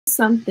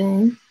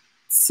something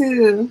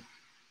to.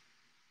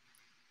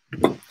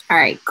 All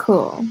right,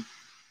 cool.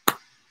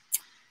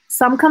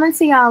 So I'm coming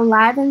to y'all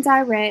live and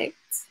direct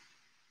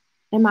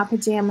in my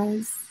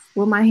pajamas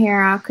with my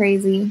hair all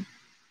crazy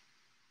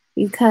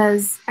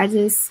because I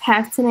just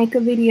have to make a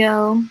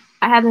video.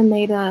 I haven't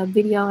made a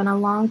video in a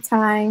long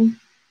time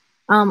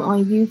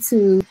on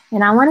YouTube,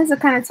 and I wanted to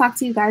kind of talk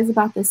to you guys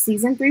about the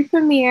season 3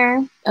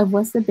 premiere of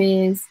What's the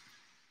Biz.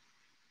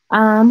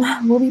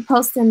 We'll be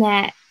posting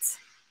that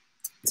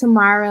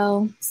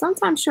tomorrow,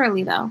 sometime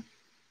shortly though.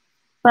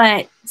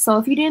 But so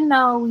if you didn't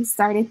know, we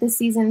started the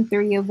season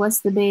 3 of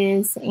What's the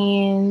Biz,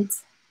 and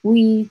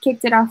we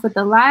kicked it off with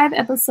a live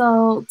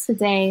episode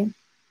today.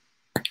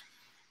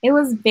 It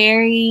was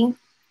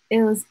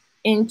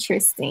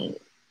interesting.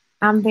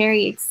 I'm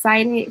very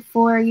excited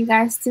for you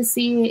guys to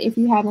see it if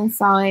you haven't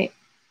saw it,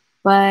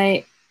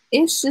 but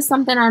it's just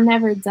something I've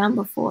never done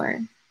before.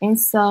 And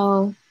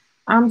so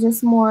I'm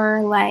just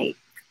more like,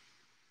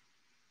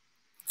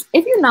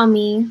 if you know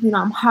me, you know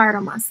I'm hard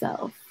on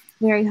myself,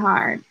 very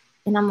hard.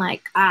 And I'm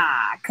like,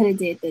 I could have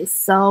did this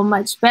so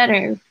much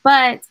better.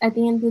 But at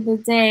the end of the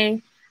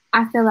day,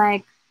 I feel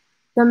like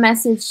the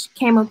message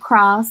came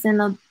across,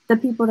 and the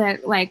people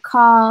that like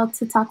called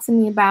to talk to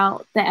me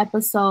about the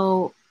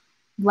episode,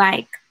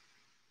 like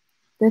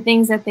the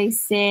things that they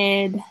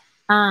said,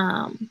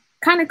 kind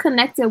of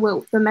connected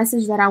with the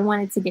message that I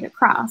wanted to get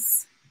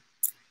across.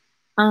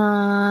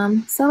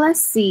 So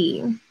let's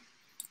see.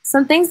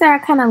 Some things that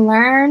I kind of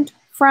learned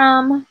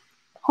from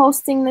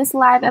hosting this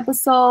live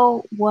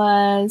episode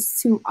was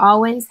to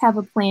always have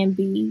a plan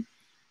B.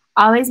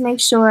 Always make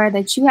sure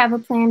that you have a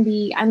plan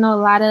B. I know a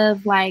lot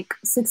of like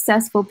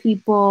successful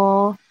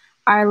people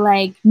are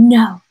like,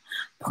 no,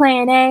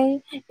 plan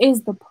A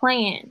is the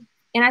plan.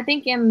 And I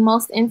think in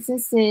most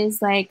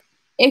instances, like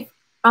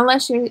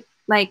unless you're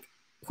like,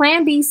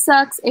 plan B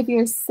sucks if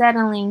you're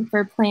settling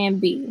for plan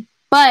B.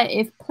 But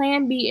if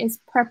plan B is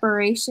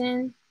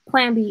preparation,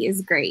 plan B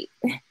is great.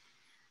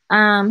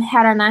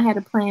 Had I not had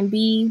a plan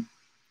B,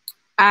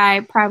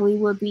 I probably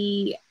would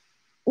be,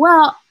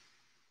 well,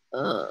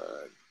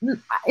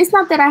 it's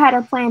not that I had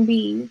a plan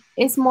B.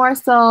 It's more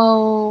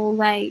so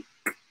like,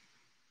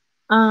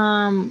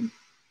 I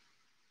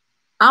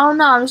don't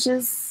know.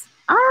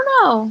 I don't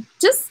know.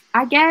 Just,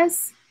 I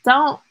guess,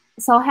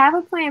 so have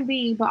a plan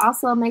B, but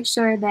also make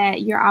sure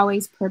that you're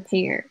always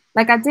prepared.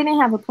 Like I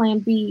didn't have a plan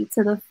B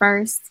to the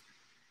first.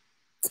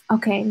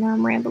 Okay, now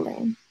I'm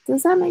rambling.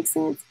 Does that make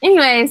sense?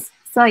 Anyways,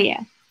 so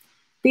yeah.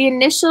 The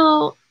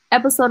initial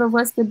episode of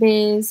What's the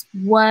Biz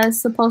was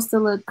supposed to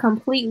look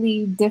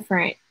completely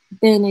different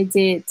than it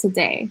did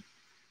today.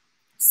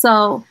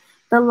 So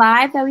the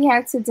live that we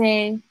had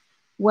today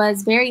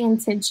was very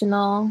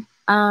intentional.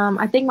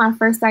 I think my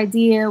first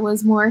idea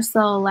was more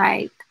so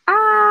like,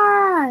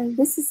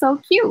 this is so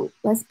cute.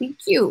 Let's be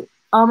cute.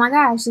 Oh my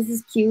gosh, this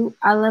is cute.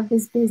 I love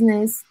this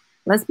business.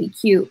 Let's be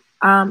cute.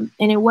 And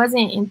it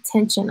wasn't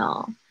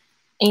intentional.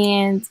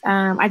 And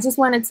I just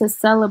wanted to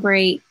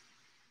celebrate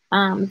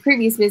the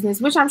previous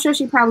business, which I'm sure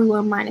she probably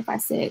wouldn't mind if I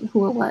said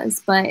who it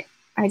was, but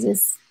I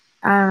just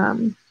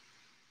am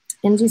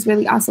just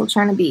really also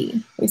trying to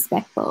be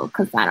respectful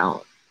because I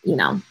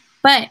don't,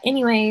 But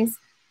anyways,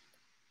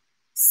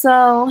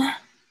 so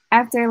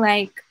after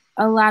like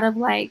a lot of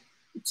like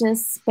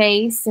just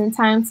space and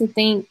time to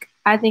think,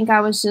 I think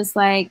I was just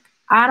like,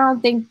 I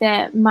don't think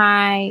that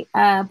my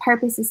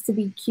purpose is to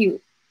be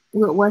cute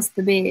with What's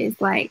the Biz.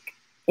 Like,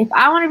 if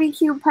I want to be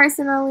cute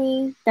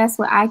personally, that's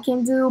what I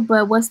can do.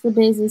 But What's the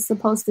Biz is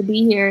supposed to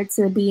be here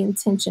to be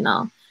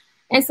intentional.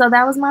 And so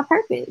that was my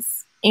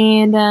purpose.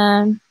 And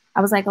I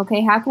was like,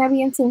 okay, how can I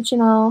be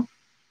intentional?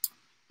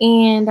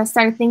 And I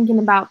started thinking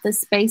about the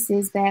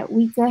spaces that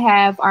we could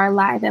have our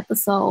live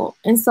episode.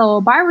 And so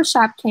a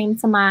barbershop came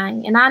to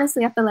mind. And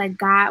honestly, I feel like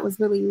God was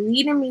really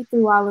leading me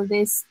through all of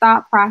this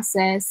thought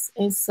process.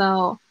 And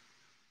so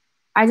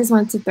I just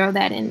wanted to throw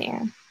that in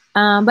there.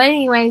 But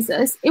anyways,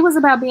 it was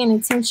about being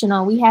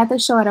intentional. We had the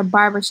show at a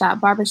barbershop.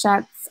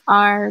 Barbershops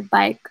are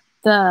like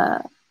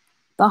the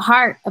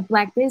heart of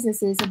Black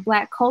businesses, of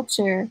Black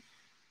culture.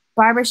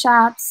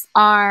 Barbershops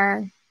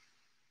are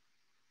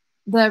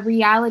the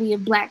reality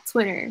of Black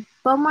Twitter,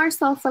 but more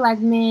so for like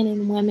men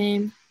and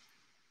women.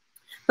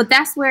 But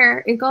that's where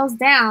it goes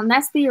down.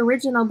 That's the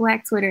original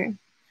Black Twitter.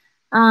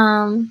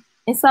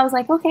 And so I was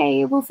like,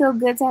 okay, it will feel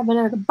good to have it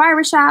at a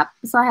barbershop.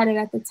 So I had it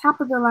at the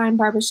Top of the Line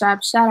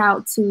Barbershop. Shout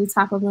out to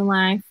Top of the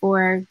Line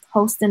for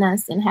hosting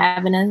us and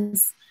having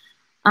us.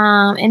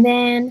 And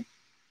then,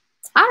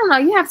 I don't know,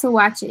 you have to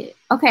watch it.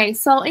 Okay,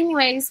 so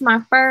anyways, my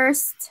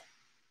first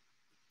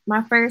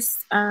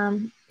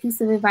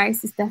piece of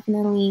advice is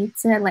definitely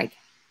to like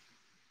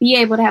be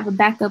able to have a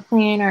backup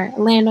plan or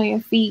land on your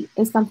feet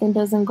if something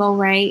doesn't go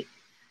right.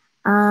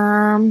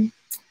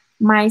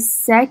 My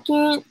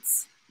second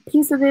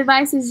piece of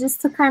advice is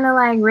just to kind of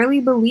like really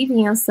believe in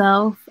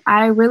yourself.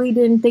 I really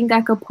didn't think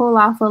I could pull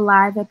off a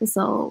live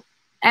episode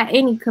at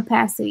any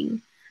capacity.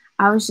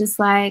 I was just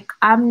like,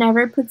 I've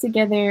never put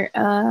together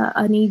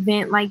an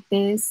event like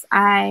this.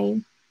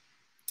 I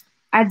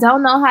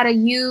don't know how to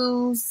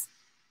use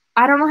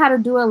I don't know how to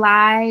do it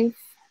live.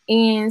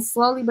 And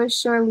slowly but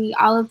surely,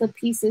 all of the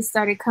pieces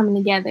started coming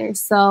together.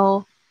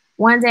 So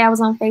one day I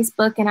was on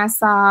Facebook and I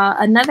saw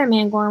another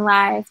man going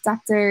live,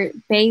 Dr.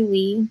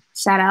 Bailey,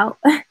 shout out.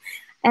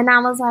 And I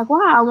was like,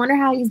 wow, I wonder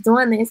how he's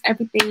doing this.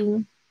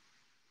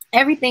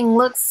 Everything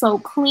looks so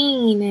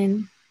clean.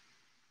 And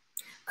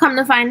come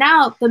to find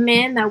out, the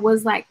man that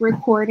was like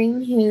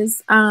recording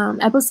his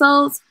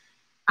episodes,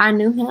 I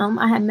knew him.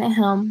 I had met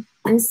him.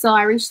 And so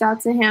I reached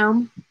out to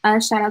him.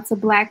 Shout out to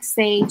Black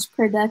Sage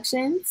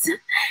Productions.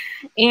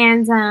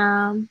 And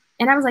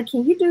I was like,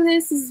 can you do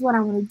this? This is what I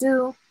want to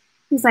do.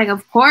 He's like,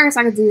 of course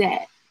I could do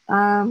that.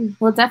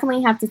 We'll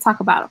definitely have to talk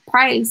about a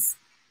price.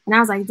 And I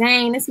was like,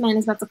 dang, this man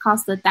is about to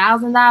cost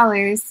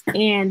 $1,000.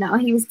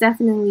 And he was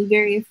definitely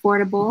very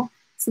affordable.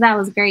 So that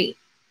was great.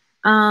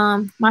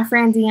 My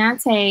friend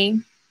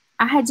Deontay,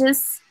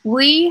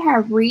 we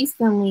have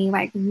recently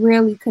like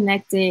really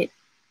connected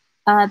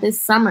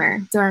this summer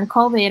during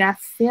COVID. I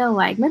feel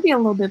like maybe a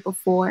little bit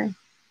before.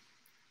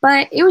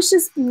 But it was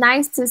just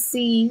nice to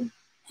see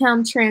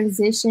him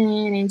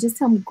transition and just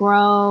him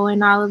grow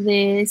and all of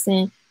this,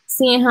 and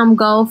seeing him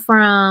go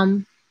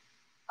from,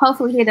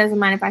 hopefully he doesn't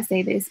mind if I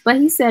say this, but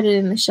he said it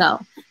in the show,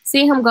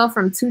 seeing him go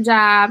from 2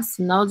 jobs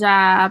to no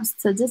jobs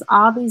to just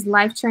all these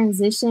life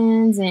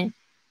transitions and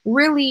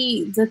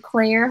really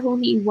declare who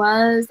he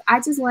was. I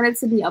just wanted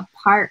to be a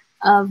part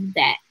of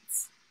that.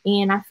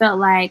 And I felt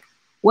like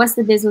What's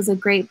the Biz was a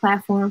great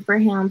platform for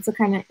him to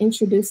kind of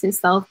introduce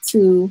himself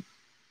to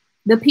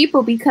the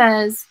people,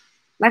 because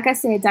like I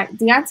said,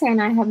 Deontay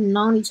and I have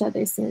known each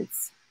other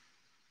since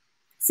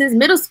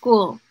middle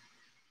school.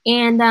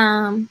 And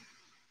I'm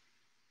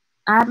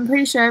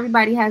pretty sure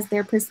everybody has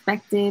their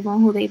perspective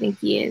on who they think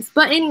he is.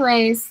 But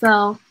anyways,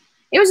 so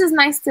it was just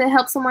nice to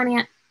help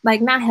someone,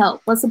 like not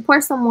help, but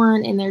support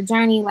someone in their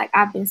journey. Like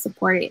I've been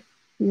supported.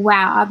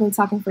 Wow, I've been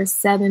talking for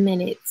 7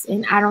 minutes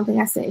and I don't think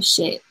I said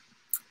shit.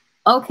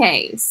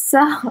 Okay,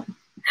 so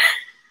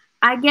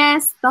I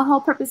guess the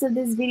whole purpose of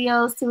this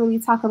video is to really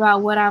talk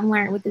about what I've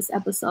learned with this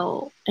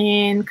episode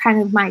and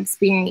kind of my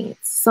experience.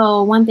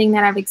 So one thing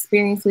that I've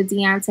experienced with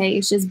Deontay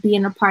is just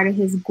being a part of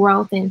his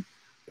growth and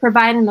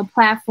providing a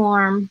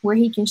platform where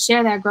he can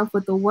share that growth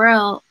with the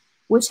world,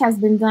 which has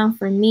been done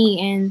for me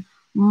in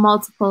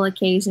multiple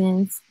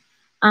occasions.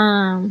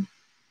 And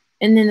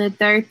then the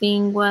third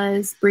thing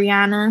was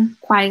Brianna,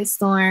 Quiet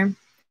Storm.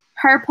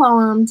 Her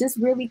poem just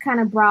really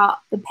kind of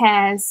brought the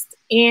past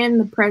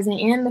and the present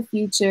and the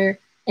future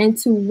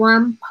into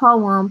one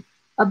poem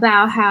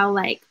about how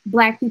like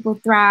Black people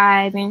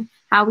thrive and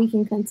how we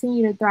can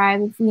continue to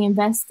thrive if we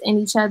invest in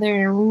each other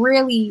and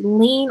really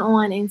lean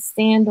on and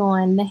stand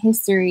on the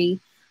history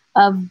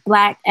of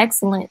Black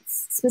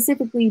excellence,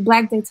 specifically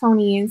Black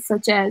Daytonians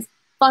such as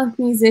funk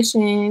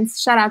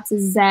musicians. Shout out to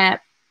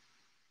Zap.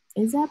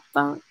 Is that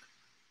funk?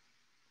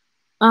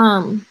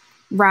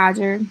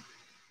 Roger,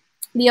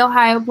 the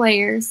Ohio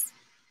Players,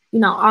 you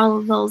know, all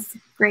of those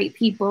great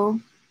people.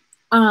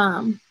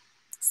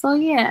 So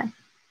yeah,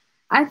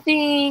 I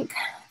think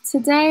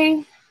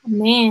today,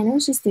 man, it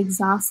was just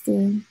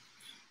exhausting.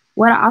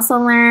 What I also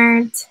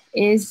learned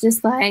is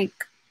just like,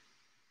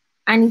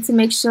 I need to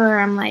make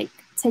sure I'm like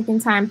taking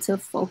time to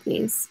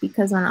focus,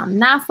 because when I'm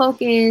not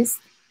focused,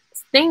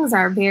 things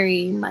are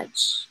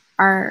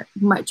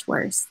much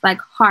worse,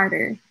 like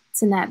harder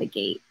to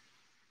navigate.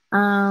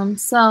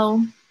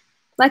 So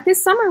like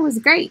this summer was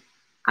great.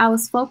 I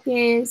was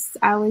focused.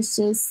 I was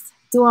just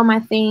doing my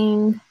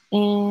thing.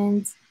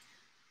 And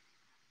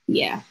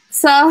yeah,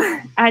 so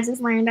I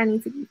just learned I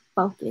need to be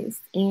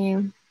focused,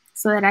 and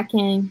so that I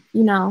can,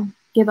 you know,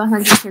 give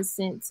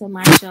 100% to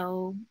my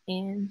show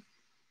and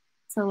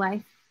to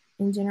life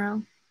in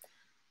general.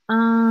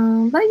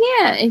 But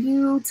yeah, if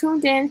you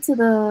tuned in to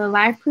the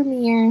live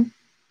premiere,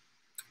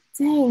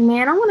 dang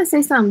man, I want to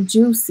say something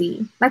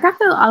juicy. Like I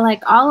feel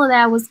like all of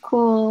that was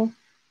cool,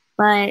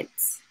 but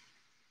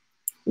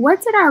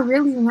what did I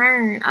really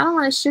learn? I don't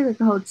want to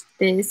sugarcoat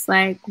this.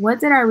 Like, what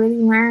did I really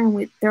learn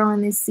with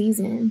throwing this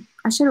season?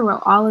 I should have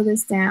wrote all of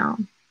this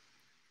down.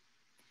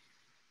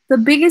 The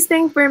biggest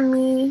thing for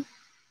me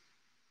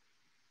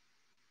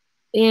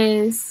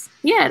is,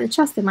 yeah, to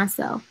trust in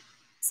myself.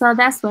 So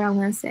that's what I'm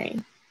going to say.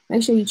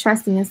 Make sure you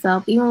trust in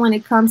yourself, even when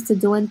it comes to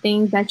doing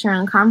things that you're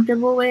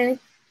uncomfortable with.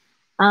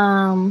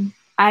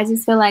 I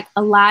just feel like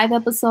a live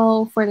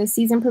episode for the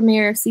season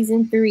premiere of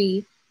season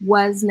 3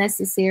 was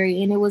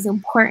necessary, and it was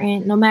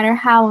important no matter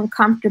how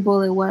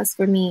uncomfortable it was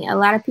for me. A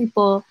lot of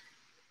people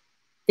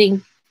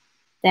think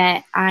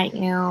that I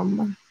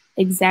am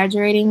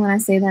exaggerating when I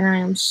say that I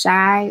am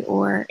shy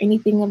or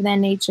anything of that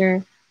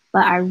nature,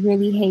 but I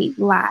really hate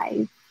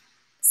live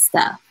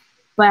stuff.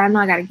 But I know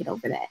I got to get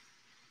over that.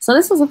 So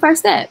this was the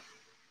first step.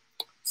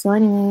 So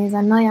anyways,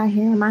 I know y'all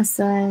hearing my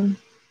son.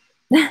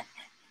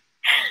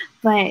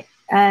 But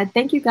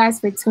thank you guys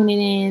for tuning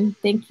in.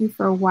 Thank you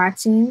for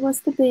watching What's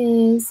the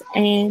Biz.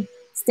 And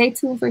stay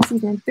tuned for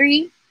season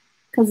 3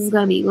 because it's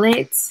going to be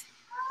lit.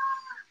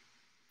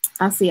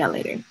 I'll see y'all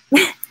later.